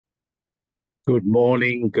Good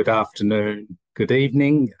morning, good afternoon, good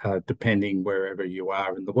evening, depending wherever you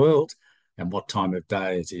are in the world and what time of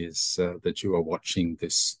day it is that you are watching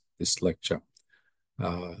this lecture.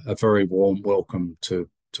 A very warm welcome to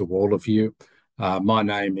all of you. My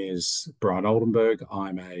name is Brian Oldenburg.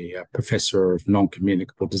 I'm a professor of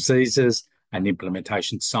non-communicable diseases and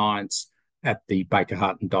implementation science at the Baker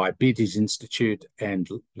Heart and Diabetes Institute and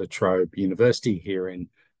La Trobe University here in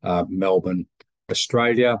Melbourne,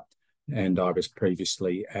 Australia. And I was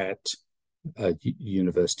previously at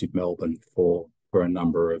University of Melbourne for a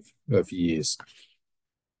number of years.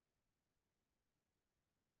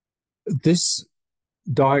 This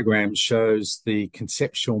diagram shows the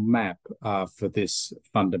conceptual map for this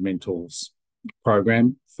fundamentals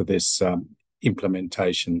program, for this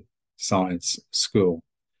implementation science school.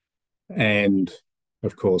 And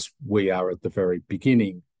of course, we are at the very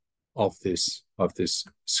beginning of this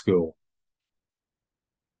school.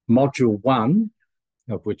 Module 1,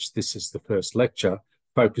 of which this is the first lecture,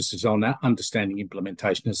 focuses on understanding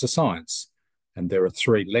implementation as a science. And there are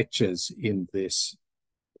 3 lectures in this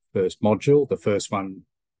first module. The first one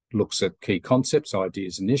looks at key concepts,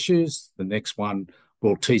 ideas, and issues. The next one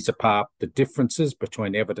will tease apart the differences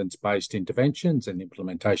between evidence-based interventions and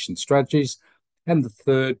implementation strategies. And the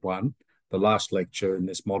third one, the last lecture in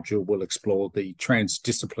this module, will explore the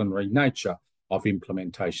transdisciplinary nature of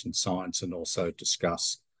implementation science and also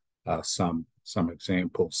discuss some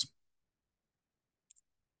examples.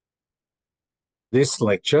 This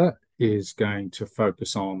lecture is going to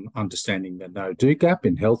focus on understanding the no-do gap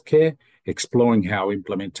in healthcare, exploring how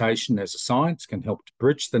implementation as a science can help to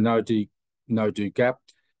bridge the no-do gap,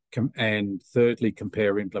 and thirdly,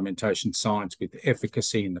 compare implementation science with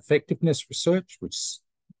efficacy and effectiveness research, which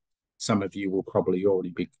some of you will probably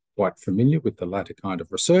already be quite familiar with the latter kind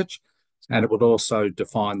of research. And it would also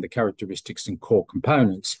define the characteristics and core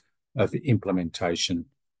components of implementation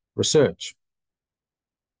research.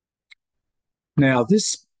 Now,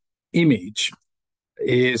 this image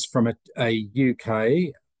is from a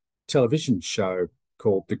UK television show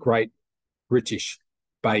called The Great British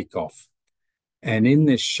Bake Off. And in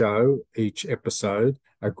this show, each episode,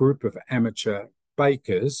 a group of amateur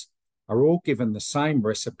bakers are all given the same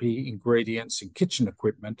recipe, ingredients, and kitchen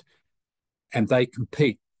equipment, and they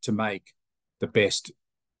compete to make the best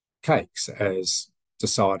cakes as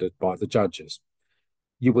decided by the judges.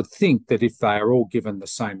 You would think that if they are all given the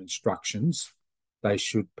same instructions, they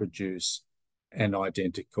should produce an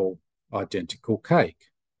identical cake.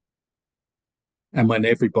 And when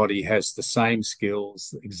everybody has the same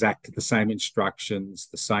skills, exactly the same instructions,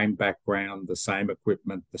 the same background, the same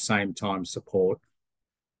equipment, the same time support,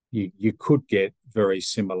 you could get very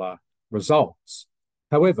similar results.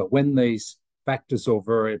 However, when these factors or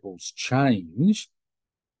variables change,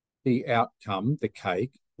 the outcome, the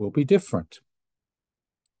cake, will be different.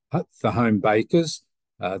 The home bakers,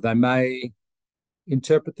 they may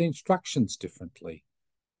interpret the instructions differently.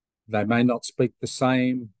 They may not speak the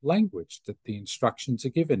same language that the instructions are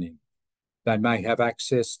given in. They may have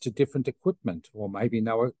access to different equipment or maybe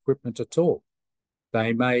no equipment at all.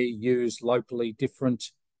 They may use locally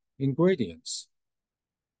different ingredients.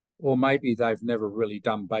 Or maybe they've never really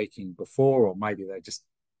done baking before, or maybe they just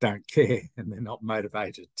don't care and they're not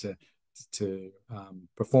motivated to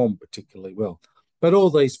perform particularly well. But all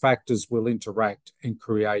these factors will interact and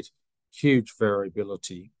create huge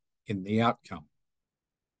variability in the outcome.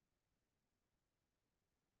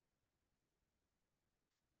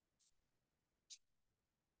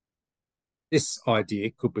 This idea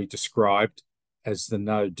could be described as the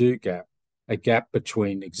no-do gap, a gap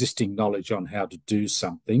between existing knowledge on how to do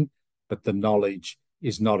something, but the knowledge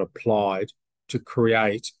is not applied to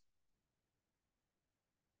create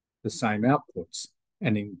the same outputs.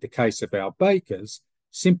 And in the case of our bakers,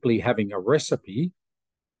 simply having a recipe,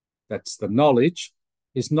 that's the knowledge,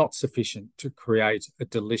 is not sufficient to create a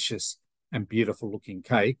delicious and beautiful looking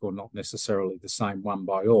cake, or not necessarily the same one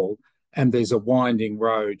by all. And there's a winding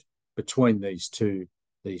road between these two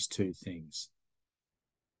things.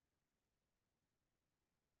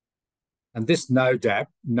 And this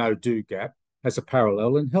no-do gap has a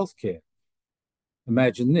parallel in healthcare.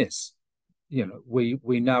 Imagine this.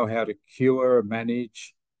 We know how to cure,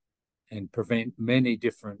 manage, and prevent many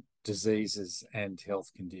different diseases and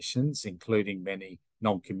health conditions, including many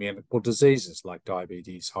non-communicable diseases like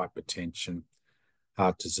diabetes, hypertension,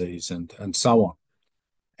 heart disease, and so on.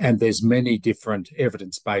 And there's many different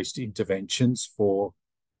evidence-based interventions for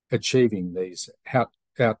achieving these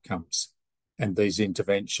outcomes. And these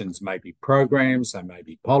interventions may be programs, they may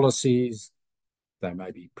be policies, they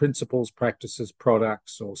may be principles, practices,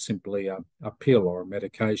 products, or simply a pill or a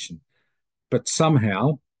medication. But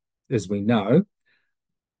somehow as we know,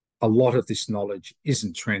 a lot of this knowledge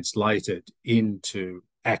isn't translated into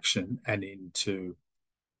action and into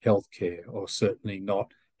healthcare, or certainly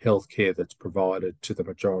not healthcare that's provided to the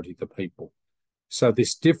majority of the people. So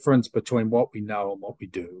this difference between what we know and what we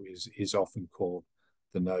do is often called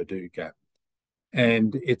the no-do gap.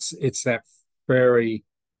 And it's that very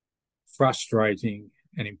frustrating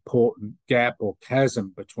and important gap or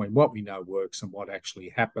chasm between what we know works and what actually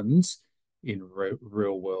happens in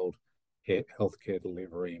real world healthcare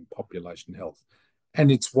delivery and population health.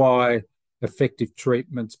 And it's why effective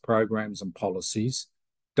treatments, programs, and policies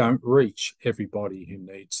don't reach everybody who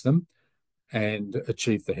needs them and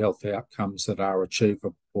achieve the health outcomes that are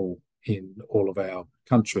achievable in all of our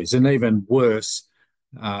countries. And even worse,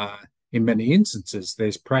 in many instances,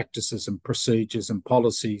 there's practices and procedures and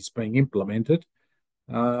policies being implemented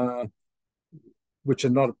which are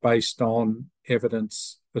not based on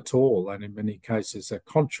evidence at all, and in many cases are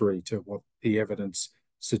contrary to what the evidence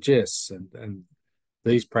suggests. And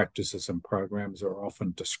these practices and programs are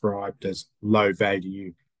often described as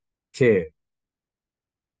low-value care.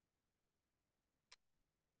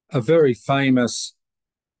 A very famous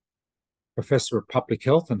professor of public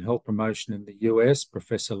health and health promotion in the US,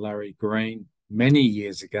 Professor Larry Green, many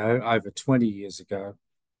years ago, over 20 years ago,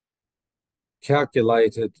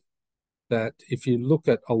 calculated that if you look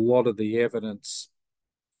at a lot of the evidence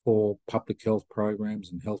for public health programs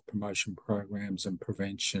and health promotion programs and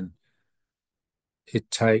prevention, it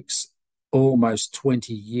takes almost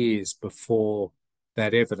 20 years before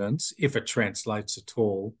that evidence, if it translates at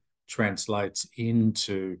all, translates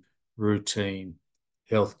into routine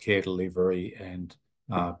healthcare delivery and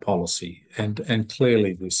policy. And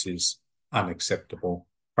clearly this is unacceptable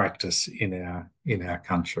practice in our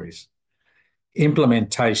countries.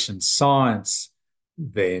 Implementation science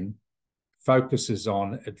then focuses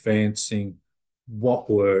on advancing what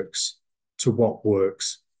works to what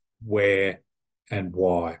works, where and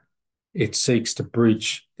why. It seeks to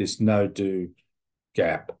bridge this no-do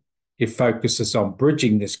gap. It focuses on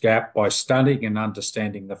bridging this gap by studying and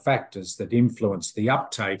understanding the factors that influence the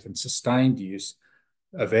uptake and sustained use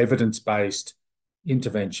of evidence-based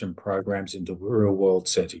intervention programs into real-world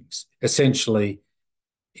settings. Essentially,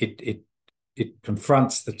 it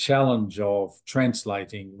confronts the challenge of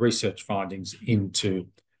translating research findings into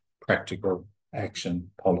practical action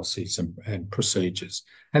policies and procedures.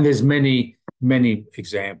 And there's many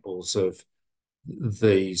examples of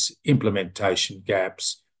these implementation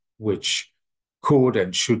gaps which could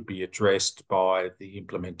and should be addressed by the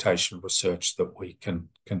implementation research that we can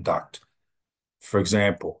conduct. For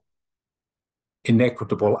example,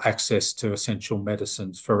 inequitable access to essential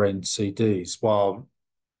medicines for NCDs. While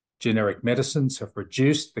generic medicines have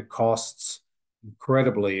reduced the costs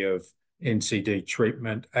incredibly of NCD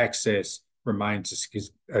treatment, access remains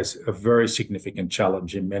a very significant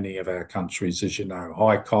challenge in many of our countries, as you know.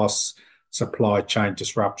 High costs, supply chain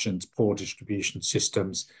disruptions, poor distribution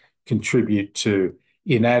systems contribute to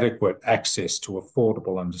inadequate access to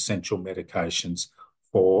affordable and essential medications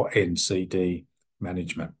for NCD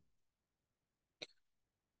management.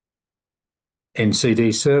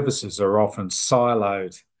 NCD services are often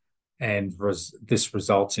siloed, and this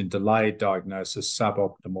results in delayed diagnosis,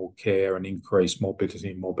 suboptimal care, and increased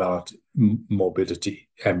morbidity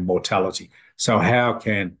and mortality. So how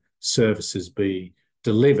can services be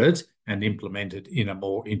delivered and implemented in a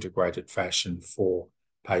more integrated fashion for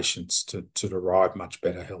patients to derive much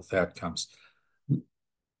better health outcomes?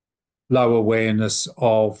 Low awareness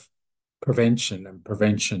of prevention and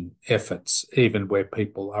prevention efforts, even where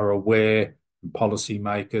people are aware, and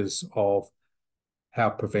policymakers, of how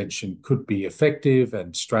prevention could be effective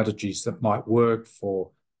and strategies that might work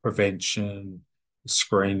for prevention,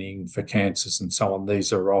 screening for cancers and so on.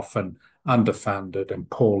 These are often underfunded and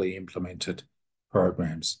poorly implemented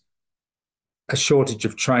programs. A shortage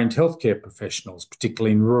of trained healthcare professionals,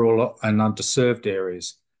 particularly in rural and underserved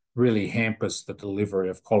areas, really hampers the delivery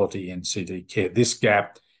of quality NCD care. This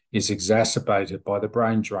gap is exacerbated by the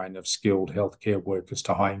brain drain of skilled healthcare workers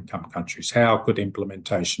to high-income countries. How could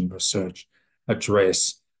implementation research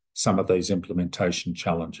address some of these implementation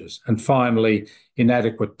challenges? And finally,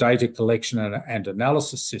 inadequate data collection and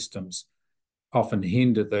analysis systems often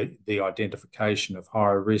hinder the identification of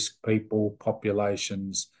higher risk people,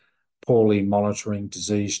 populations, poorly monitoring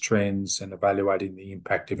disease trends and evaluating the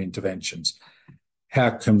impact of interventions. How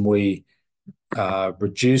can we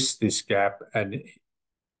reduce this gap and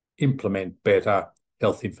implement better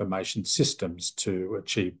health information systems to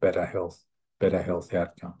achieve better health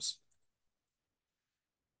outcomes?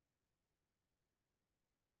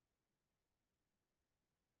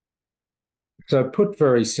 So put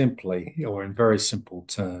very simply, or in very simple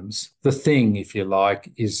terms, the thing, if you like,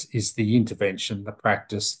 is the intervention, the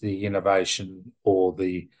practice, the innovation, or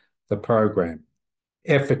the program.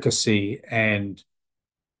 Efficacy and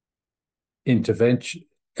intervention,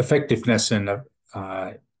 effectiveness and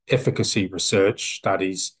efficacy research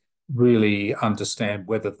studies really understand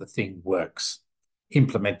whether the thing works.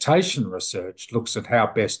 Implementation research looks at how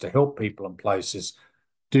best to help people and places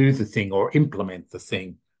do the thing or implement the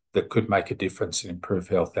thing that could make a difference and improve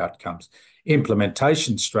health outcomes.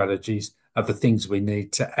 Implementation strategies are the things we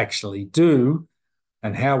need to actually do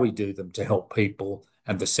and how we do them to help people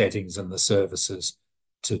and the settings and the services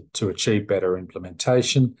to achieve better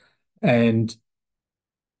implementation. And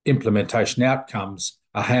implementation outcomes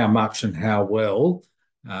are how much and how well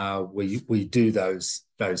we do those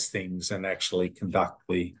things and actually conduct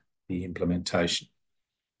the implementation.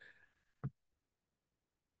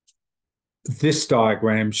 This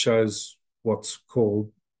diagram shows what's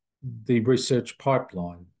called the research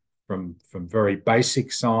pipeline from very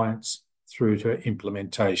basic science through to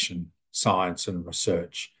implementation science and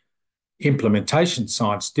research. Implementation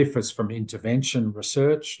science differs from intervention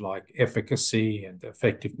research like efficacy and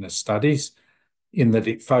effectiveness studies in that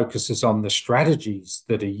it focuses on the strategies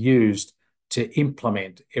that are used to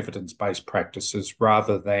implement evidence-based practices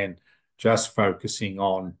rather than just focusing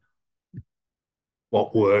on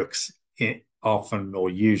what works often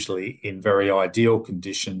or usually in very ideal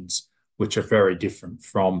conditions, which are very different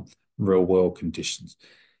from real-world conditions.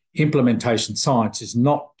 Implementation science is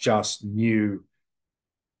not just new,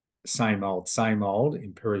 same old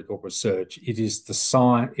empirical research. It is the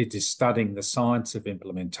science. It is studying the science of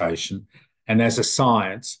implementation, and as a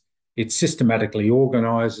science, it systematically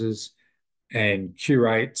organises and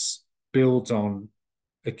curates, builds on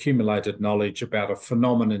accumulated knowledge about a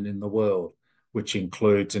phenomenon in the world, which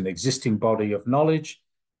includes an existing body of knowledge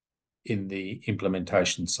in the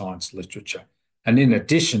implementation science literature. And in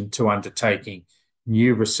addition to undertaking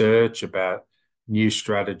new research about new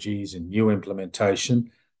strategies and new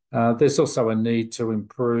implementation, there's also a need to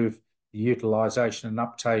improve the utilisation and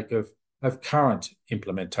uptake of current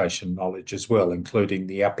implementation knowledge as well, including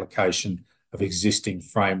the application of existing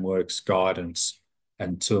frameworks, guidance,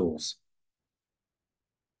 and tools.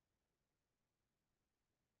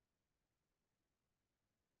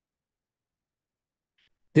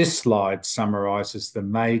 This slide summarises the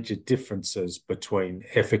major differences between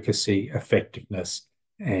efficacy, effectiveness,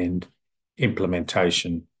 and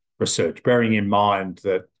implementation research, bearing in mind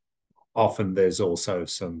that often there's also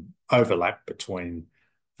some overlap between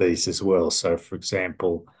these as well. So, for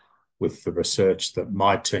example, with the research that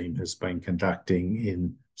my team has been conducting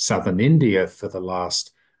in southern India for the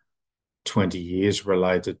last 20 years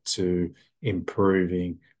related to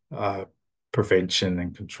improving prevention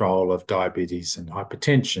and control of diabetes and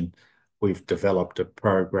hypertension, we've developed a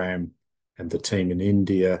program, and the team in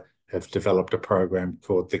India have developed a program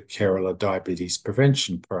called the Kerala Diabetes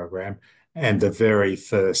Prevention Program. And the very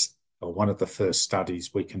first, or one of the first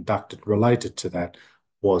studies we conducted related to that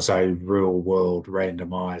was a real-world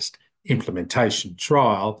randomized implementation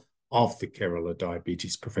trial of the Kerala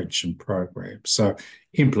Diabetes Prevention Program. So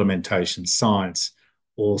implementation science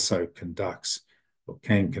also conducts or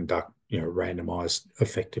can conduct randomized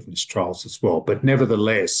effectiveness trials as well. But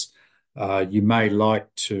nevertheless, you may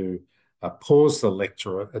like to pause the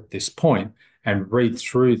lecture at this point and read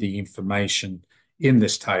through the information in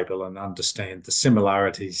this table and understand the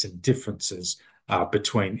similarities and differences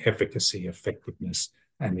between efficacy, effectiveness,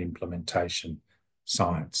 and implementation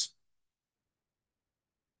science.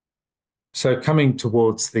 So coming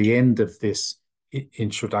towards the end of this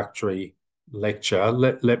introductory lecture,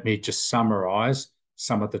 let me just summarise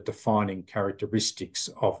some of the defining characteristics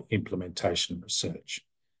of implementation research.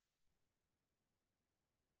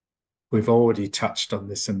 We've already touched on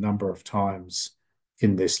this a number of times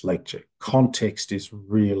in this lecture. Context is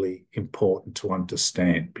really important to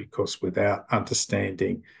understand, because without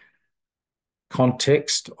understanding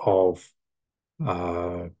context of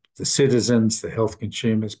the citizens, the health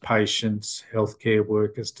consumers, patients, healthcare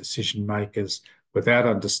workers, decision makers, without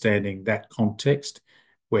understanding that context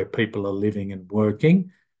where people are living and working,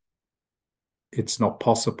 it's not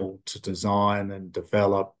possible to design and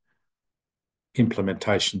develop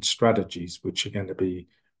implementation strategies which are going to be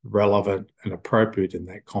relevant and appropriate in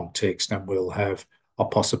that context and will have a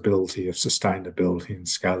possibility of sustainability and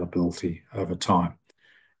scalability over time.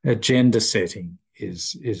 Agenda setting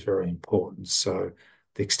is very important. So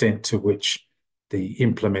the extent to which the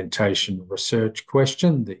implementation research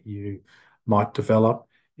question that you might develop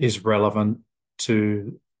is relevant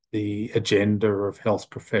to the agenda of health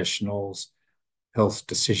professionals, health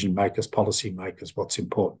decision makers, policy makers, what's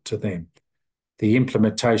important to them. The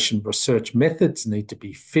implementation research methods need to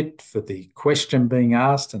be fit for the question being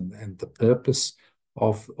asked and the purpose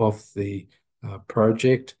of the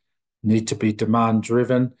project, need to be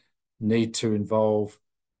demand-driven, need to involve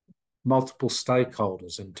multiple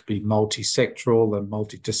stakeholders and to be multi-sectoral and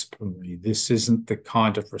multidisciplinary. This isn't the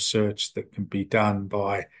kind of research that can be done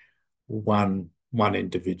by one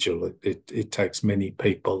individual. It takes many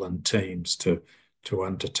people and teams to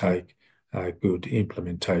undertake good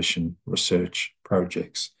implementation research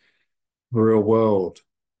projects. Real world,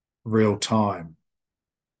 real time,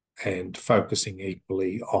 and focusing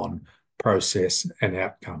equally on process and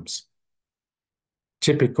outcomes.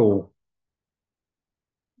 Typical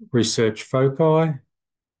research foci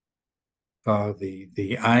are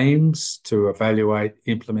the aims to evaluate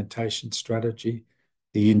implementation strategy,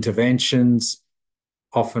 the interventions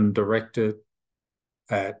often directed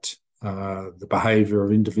at the behaviour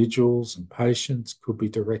of individuals and patients, could be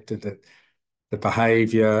directed at the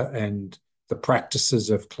behaviour and the practices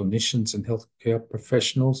of clinicians and healthcare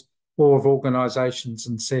professionals, or of organisations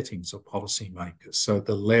and settings or policymakers. So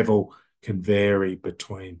the level can vary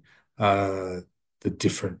between the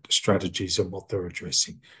different strategies and what they're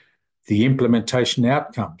addressing. The implementation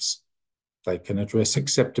outcomes, they can address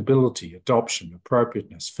acceptability, adoption,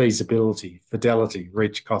 appropriateness, feasibility, fidelity,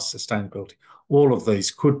 reach, cost, sustainability. All of these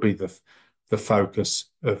could be the focus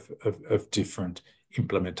of different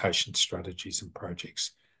implementation strategies and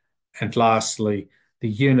projects. And lastly, the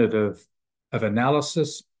unit of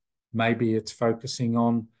analysis, maybe it's focusing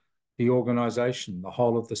on the organisation, the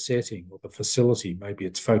whole of the setting or the facility. Maybe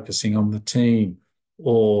it's focusing on the team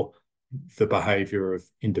or the behaviour of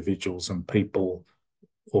individuals and people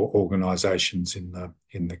or organisations in the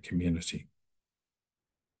community.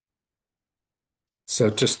 So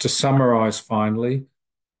just to summarise finally,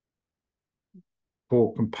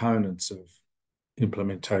 4 components of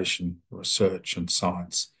implementation, research and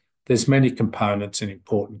science. There's many components and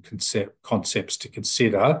important concepts to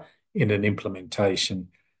consider in an implementation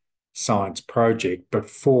science project, but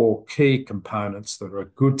 4 key components that are a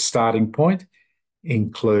good starting point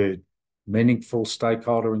include meaningful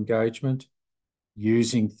stakeholder engagement,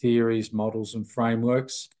 using theories, models and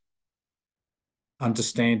frameworks,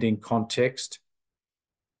 understanding context,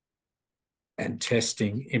 and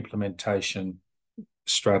testing implementation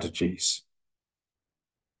strategies.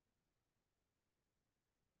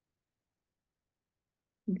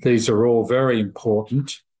 These are all very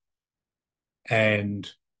important, and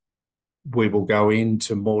we will go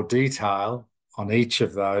into more detail on each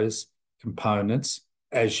of those components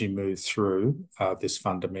as you move through this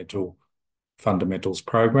fundamentals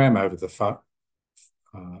program over the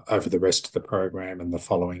rest of the program and the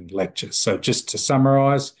following lectures. So just to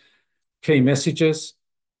summarise, key messages: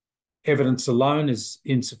 evidence alone is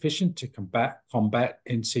insufficient to combat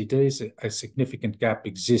NCDs. A significant gap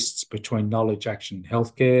exists between knowledge, action, and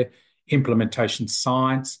healthcare. Implementation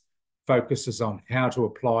science focuses on how to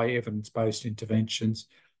apply evidence-based interventions.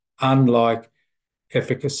 Unlike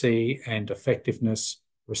efficacy and effectiveness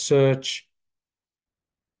research,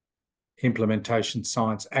 implementation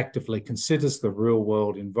science actively considers the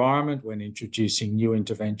real-world environment when introducing new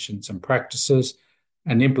interventions and practices.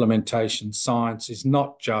 And implementation science is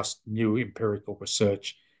not just new empirical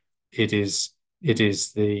research. It is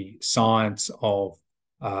the science of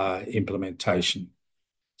implementation.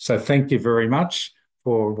 So thank you very much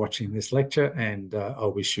for watching this lecture, and I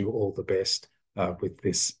wish you all the best with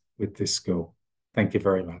this school. Thank you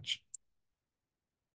very much.